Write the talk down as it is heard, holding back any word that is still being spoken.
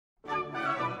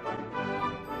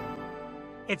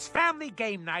It's family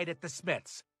game night at the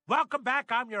Smiths. Welcome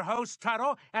back, I'm your host,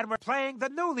 Tuttle, and we're playing the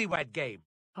Newlywed Game.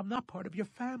 I'm not part of your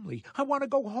family. I want to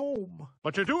go home.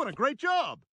 But you're doing a great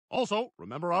job. Also,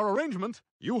 remember our arrangement.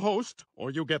 You host,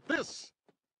 or you get this.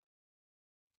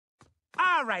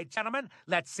 All right, gentlemen,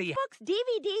 let's see. Books,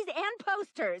 DVDs, and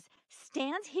posters.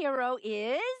 Stan's hero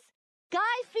is Guy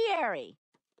Fieri.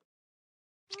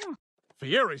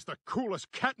 Fieri's the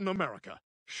coolest cat in America.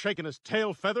 Shaking his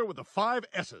tail feather with the 5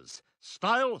 S's.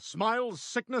 Style, smiles,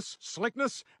 sickness,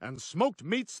 slickness, and smoked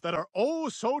meats that are oh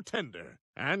so tender.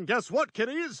 And guess what,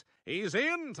 kiddies? He's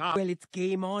in time. Well, it's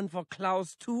game on for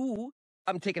Klaus, too.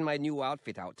 I'm taking my new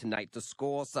outfit out tonight to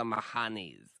score some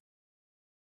honeys.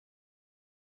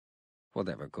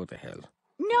 Whatever, go to hell.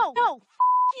 No,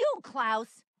 you,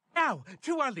 Klaus. Now,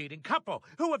 to our leading couple,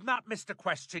 who have not missed a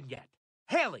question yet.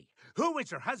 Haley, who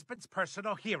is your husband's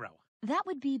personal hero? That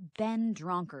would be Ben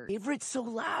Dronkard. Favorite's so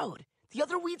loud. The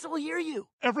other weeds will hear you.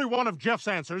 Every one of Jeff's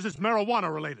answers is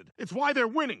marijuana-related. It's why they're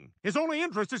winning. His only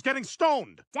interest is getting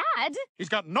stoned. Dad? He's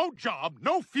got no job,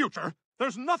 no future.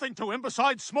 There's nothing to him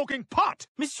besides smoking pot.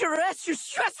 Mr. S., you're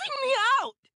stressing me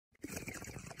out.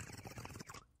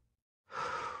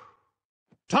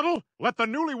 Tuttle, let the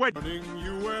newlywed...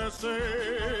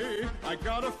 USA, I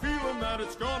got a feeling that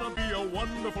it's gonna be a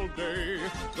wonderful day.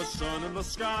 The sun in the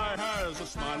sky has a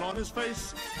smile on his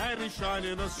face, and he's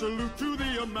shining a salute to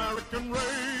the American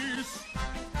race.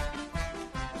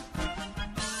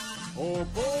 Oh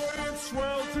boy, it's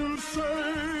swell to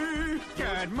say,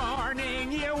 good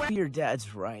morning, USA. Your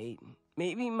dad's right.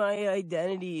 Maybe my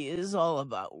identity is all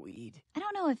about weed. I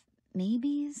don't know if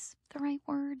maybe's the right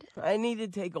word. I need to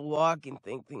take a walk and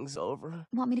think things over.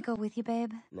 Want me to go with you,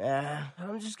 babe? Nah,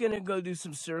 I'm just gonna go do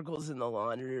some circles in the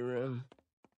laundry room.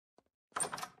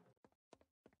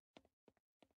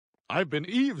 I've been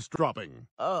eavesdropping.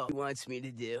 Oh, he wants me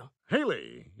to do.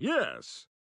 Haley, yes.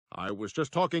 I was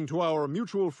just talking to our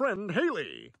mutual friend,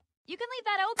 Haley. You can leave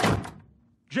that open.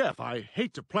 Jeff, I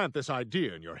hate to plant this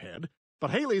idea in your head,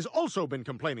 but Haley's also been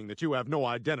complaining that you have no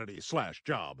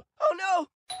identity/job. Oh, no!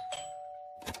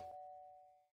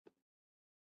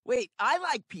 Wait, I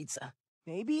like pizza.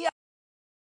 Maybe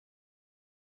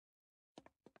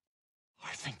I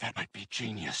think that might be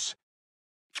genius.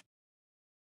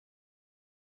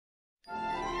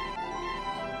 I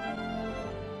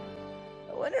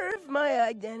wonder if my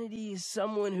identity is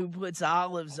someone who puts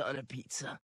olives on a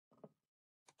pizza.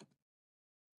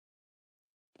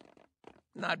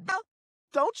 Not bad.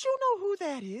 Don't you know who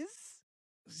that is?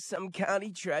 Some county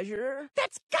treasurer?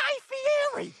 That's Guy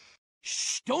Fieri!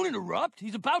 Shh, don't interrupt.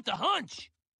 He's about to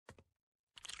hunch.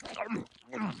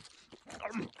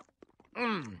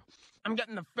 I'm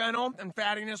getting the fennel and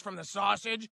fattiness from the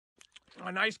sausage.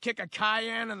 A nice kick of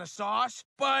cayenne in the sauce.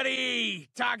 Buddy!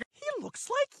 He looks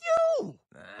like you!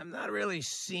 I'm not really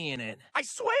seeing it. I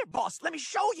swear, boss, let me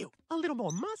show you. A little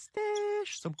more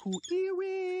mustache, some cool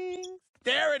earrings.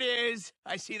 There it is!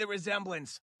 I see the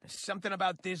resemblance. There's something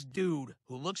about this dude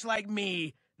who looks like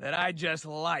me that I just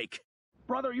like.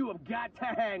 Brother, you have got to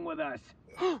hang with us.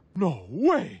 No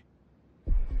way!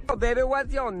 Oh, baby,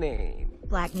 what's your name?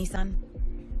 Black Nissan.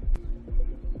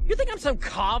 You think I'm some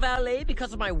car valet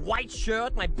because of my white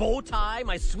shirt, my bow tie,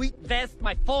 my sweet vest,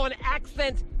 my foreign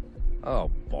accent? Oh,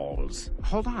 balls.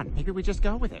 Hold on, maybe we just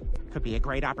go with it. Could be a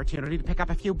great opportunity to pick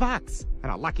up a few bucks.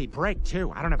 And a lucky break,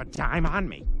 too. I don't have a dime on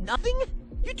me. Nothing?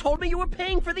 You told me you were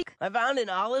paying for the... I found an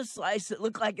olive slice that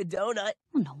looked like a donut.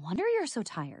 Oh, no wonder you're so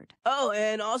tired. Oh,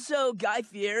 and also Guy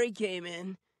Fieri came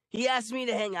in. He asked me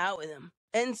to hang out with him.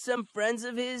 And some friends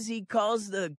of his he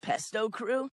calls the Pesto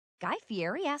Crew. Guy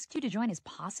Fieri asked you to join his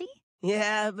posse?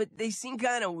 Yeah, but they seem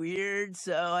kind of weird,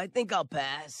 so I think I'll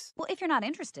pass. Well, if you're not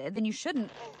interested, then you shouldn't.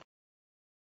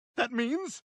 That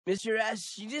means? Mr.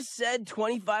 S, you just said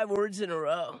 25 words in a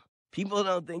row. People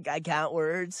don't think I count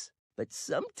words, but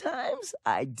sometimes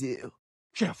I do.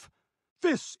 Jeff,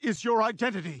 this is your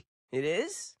identity. It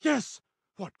is? Yes.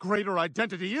 What greater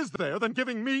identity is there than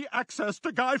giving me access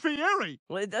to Guy Fieri?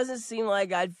 Well, it doesn't seem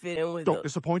like I'd fit in with Don't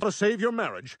disappoint. To save your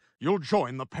marriage, you'll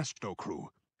join the Pesto Crew.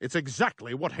 It's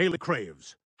exactly what Haley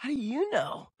craves. How do you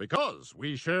know? Because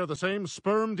we share the same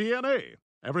sperm DNA.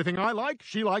 Everything I like,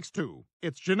 she likes too.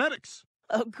 It's genetics.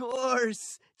 Of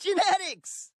course.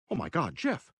 Genetics! Oh my God,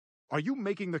 Jeff. Are you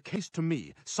making the case to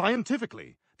me,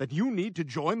 scientifically, that you need to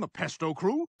join the Pesto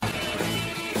Crew?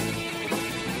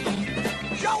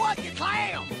 Show up, you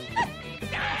clam!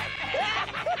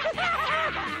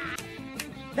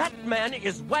 That man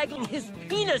is waggling his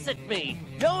penis at me.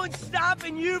 No one's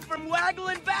stopping you from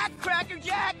waggling back, Cracker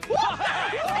Jack!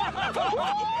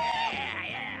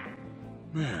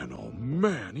 Man, oh man.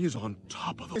 man, he's on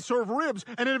top of the... They serve ribs,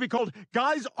 and it'd be called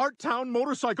Guy's Art Town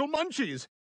Motorcycle Munchies.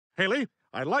 Haley,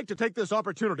 I'd like to take this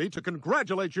opportunity to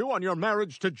congratulate you on your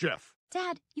marriage to Jeff.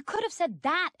 Dad, you could have said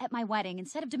that at my wedding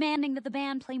instead of demanding that the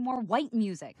band play more white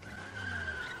music.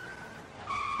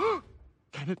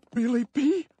 Can it really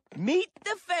be? Meet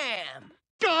the fam.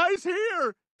 Guy's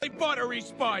here! Hey, buttery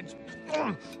sponge.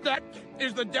 That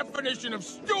is the definition of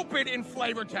stupid in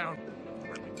Flavortown.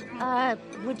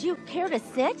 Would you care to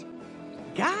sit?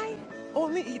 Guy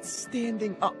only eats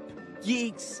standing up.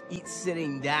 Geeks eat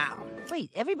sitting down.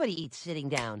 Wait, everybody eats sitting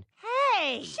down.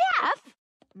 Hey! Jeff!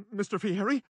 Mr.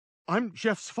 Fieri, I'm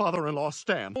Jeff's father-in-law,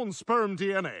 Stan. Own sperm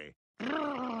DNA.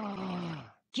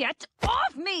 Get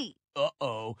off me!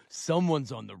 Uh-oh,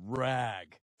 someone's on the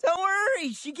rag. Don't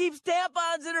worry, she keeps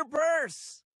tampons in her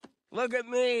purse. Look at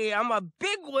me, I'm a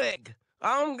bigwig.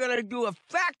 I'm gonna do a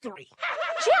factory.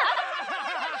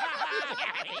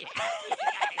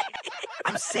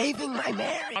 I'm saving my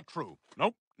marriage. Not true.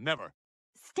 Nope, never.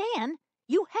 Stan,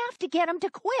 you have to get him to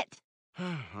quit.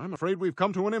 I'm afraid we've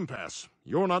come to an impasse.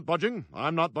 You're not budging,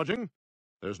 I'm not budging.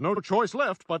 There's no choice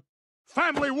left but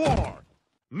family war.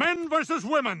 Men versus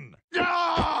women.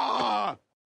 Ah!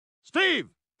 Steve,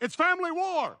 it's family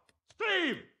war.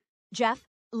 Steve! Jeff,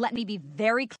 let me be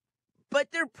very clear. But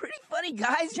they're pretty funny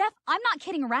guys. Jeff, I'm not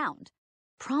kidding around.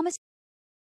 Promise.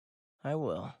 I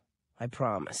will. I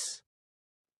promise.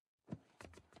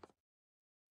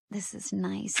 This is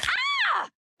nice. Ah!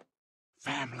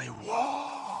 Family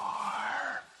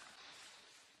war.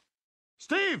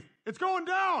 Steve, it's going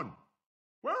down.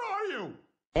 Where are you?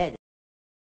 Ed.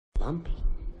 Lumpy.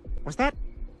 Was that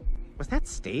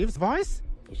Steve's voice?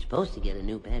 You're supposed to get a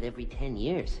new bed every 10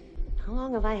 years. How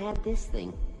long have I had this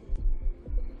thing?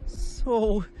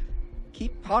 So,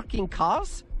 keep parking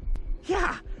cars?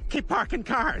 Yeah, keep parking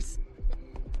cars.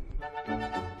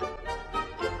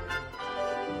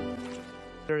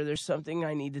 There's something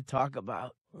I need to talk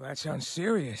about. Well, that sounds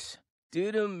serious.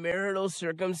 Due to marital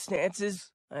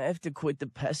circumstances, I have to quit the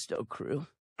Pesto crew.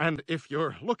 And if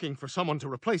you're looking for someone to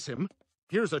replace him,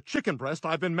 here's a chicken breast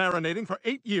I've been marinating for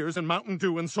 8 years in Mountain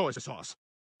Dew and soy sauce.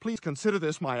 Please consider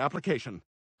this my application.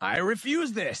 I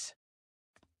refuse this.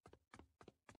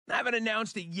 I haven't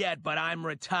announced it yet, but I'm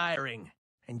retiring.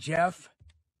 And Jeff,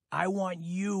 I want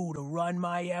you to run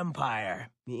my empire.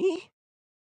 Me?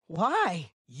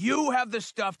 Why? You have the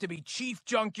stuff to be chief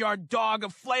junkyard dog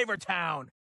of Flavortown.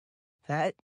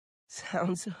 That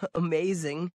sounds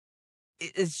amazing.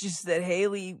 It's just that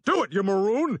Haley... Do it, you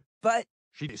maroon! But...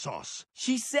 She sauce.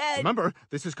 She said... Remember,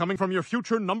 this is coming from your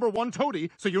future #1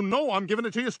 toady, so you know I'm giving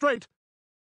it to you straight.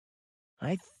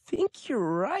 I think you're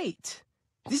right.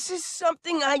 This is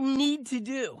something I need to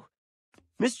do.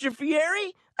 Mr.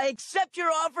 Fieri, I accept your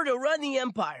offer to run the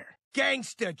Empire.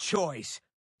 Gangsta choice.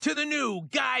 To the new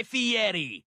Guy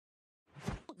Fieri.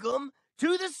 Welcome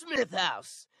to the Smith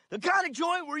House. The kind of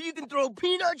joint where you can throw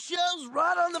peanut shells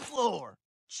right on the floor.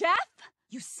 Jeff,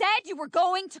 you said you were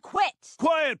going to quit.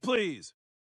 Quiet, please.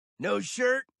 No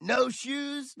shirt, no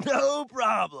shoes, no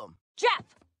problem. Jeff,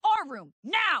 our room,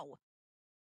 now.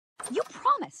 You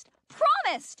promised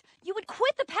you would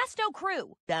quit the Pesto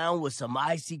crew. Down with some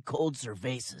icy cold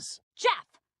cervezas. Jeff,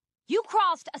 you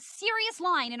crossed a serious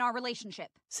line in our relationship.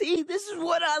 See, this is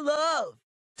what I love.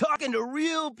 Talking to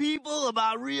real people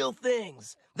about real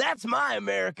things. That's my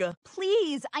America.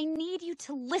 Please, I need you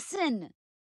to listen.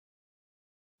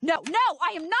 No,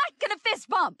 I am not gonna fist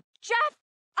bump. Jeff,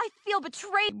 I feel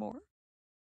betrayed more.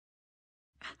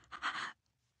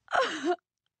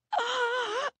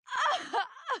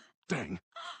 Dang.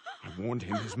 I warned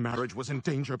him his marriage was in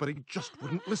danger, but he just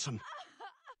wouldn't listen.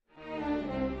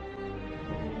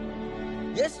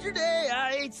 Yesterday,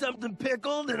 I ate something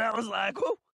pickled, and I was like,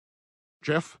 whoa.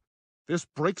 Jeff, this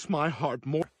breaks my heart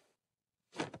more.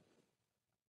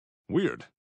 Weird,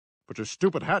 but your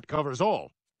stupid hat covers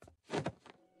all.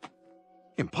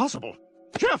 Impossible.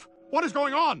 Jeff, what is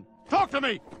going on? Talk to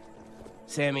me!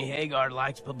 Sammy Hagar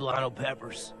likes poblano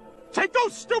peppers. Take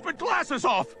those stupid glasses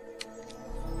off!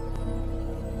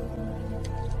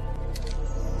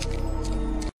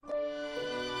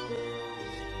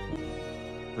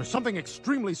 There's something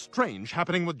extremely strange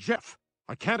happening with Jeff.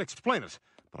 I can't explain it,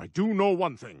 but I do know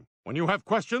one thing. When you have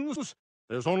questions,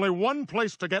 there's only one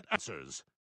place to get answers.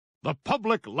 The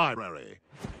public library.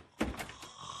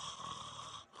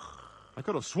 I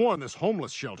could have sworn this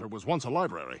homeless shelter was once a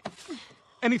library.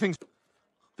 Anything...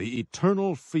 The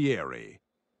Eternal Fieri.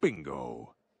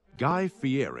 Bingo. Guy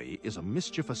Fieri is a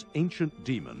mischievous ancient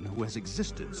demon who has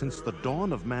existed since the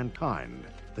dawn of mankind.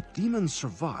 The demon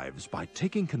survives by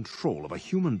taking control of a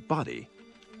human body.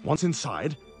 Once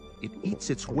inside, it eats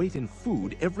its weight in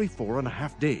food every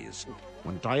 4.5 days.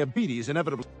 When diabetes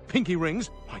inevitably pinky rings,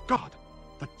 my God,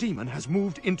 the demon has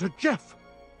moved into Jeff.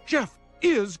 Jeff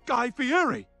is Guy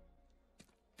Fieri.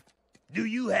 Do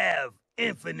you have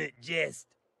infinite jest?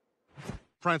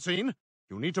 Francine,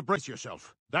 you need to brace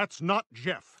yourself. That's not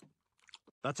Jeff.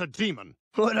 That's a demon.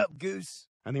 What up, Goose?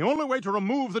 And the only way to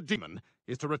remove the demon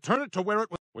is to return it to where it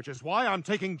was, which is why I'm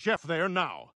taking Jeff there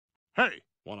now. Hey,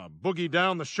 wanna boogie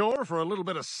down the shore for a little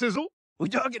bit of sizzle? We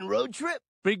talking road trip?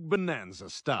 Big Bonanza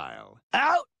style.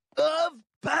 Out of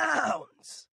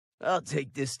bounds! I'll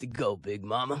take this to go, Big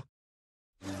Mama.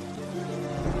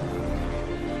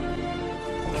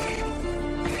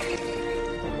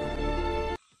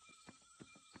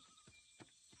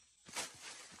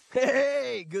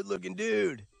 Hey, good-looking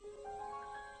dude.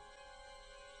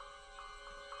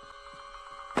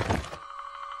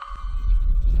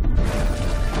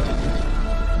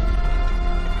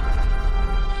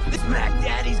 This Mac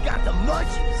Daddy's got the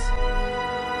munchies.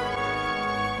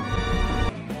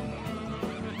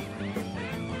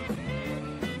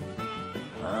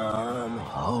 I'm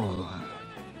home.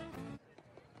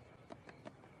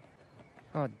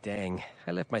 Oh, dang.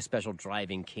 I left my special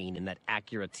driving cane in that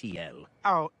Acura TL.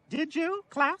 Oh, did you,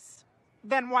 class?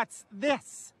 Then what's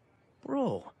this?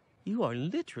 Bro, you are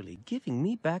literally giving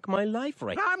me back my life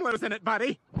right now. I'm losing it,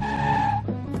 buddy. I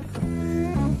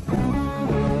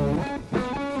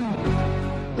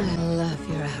love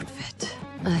your outfit.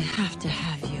 I have to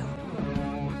have you.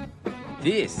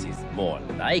 This is more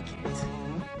like it.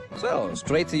 So,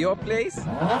 straight to your place?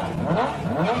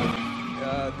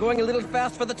 Going a little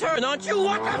fast for the turn, aren't you?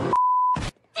 What the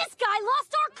This guy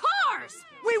lost our cars!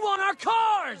 We want our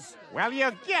cars! Well,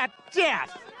 you get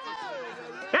death.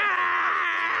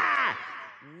 Ah!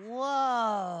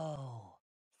 Whoa.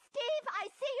 Steve, I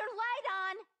see your light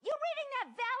on. You reading that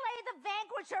Valet the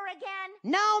Vanquisher again?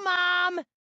 No, Mom!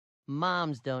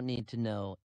 Moms don't need to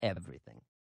know everything.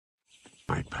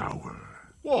 My power.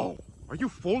 Whoa, are you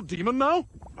full demon now?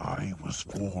 I was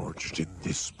forged in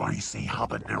this spicy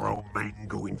habanero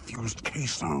mango-infused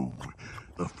queso,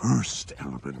 the first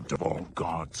element of all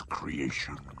God's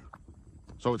creation.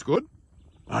 So it's good?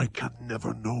 I can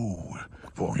never know,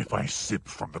 for if I sip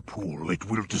from the pool, it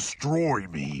will destroy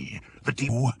me. The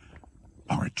you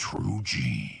are a true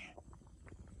G.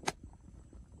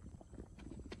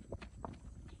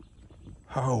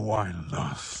 How I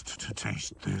lust to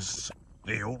taste this.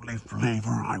 The only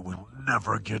flavor I will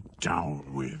never get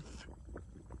down with.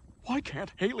 Why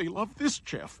can't Haley love this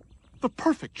Jeff? The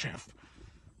perfect Jeff.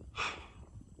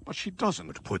 But she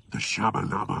doesn't. Put the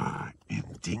shabalama in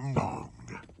Ding Dong.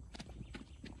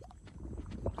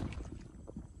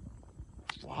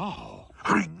 Wow.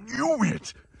 I knew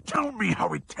it! Tell me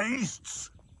how it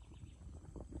tastes.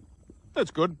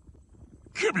 That's good.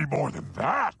 Give me more than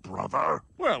that, brother.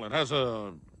 Well, it has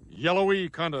a yellowy,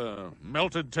 kind of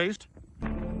melted taste.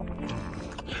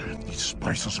 These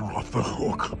spices are off the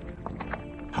hook.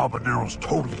 Habanero's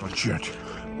totally legit.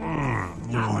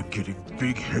 Now I'm getting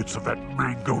big hits of that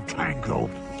mango tango.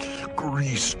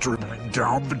 Grease dribbling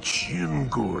down the chin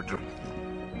good.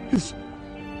 His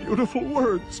beautiful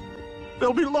words.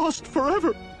 They'll be lost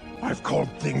forever. I've called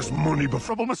things money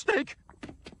before. Trouble mistake.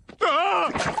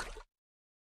 Ah!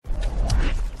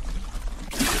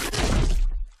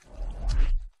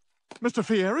 Mr.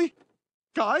 Fieri?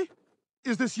 Guy?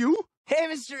 Is this you? Hey,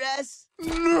 Mr. S.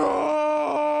 No!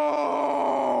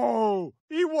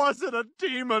 He wasn't a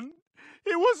demon.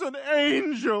 He was an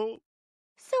angel.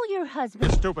 So your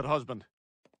husband... Your stupid husband.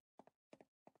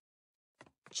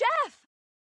 Jeff!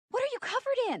 What are you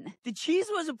covered in? The cheese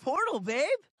was a portal, babe.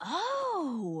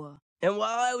 Oh. And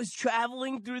while I was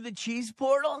traveling through the cheese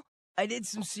portal, I did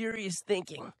some serious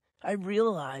thinking. I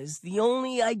realized the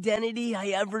only identity I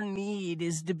ever need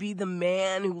is to be the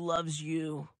man who loves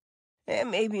you.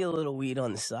 And maybe a little weed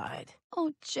on the side.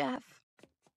 Oh, Jeff.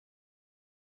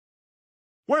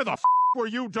 Where the were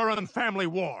you during Family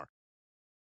War?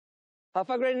 Have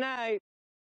a great night.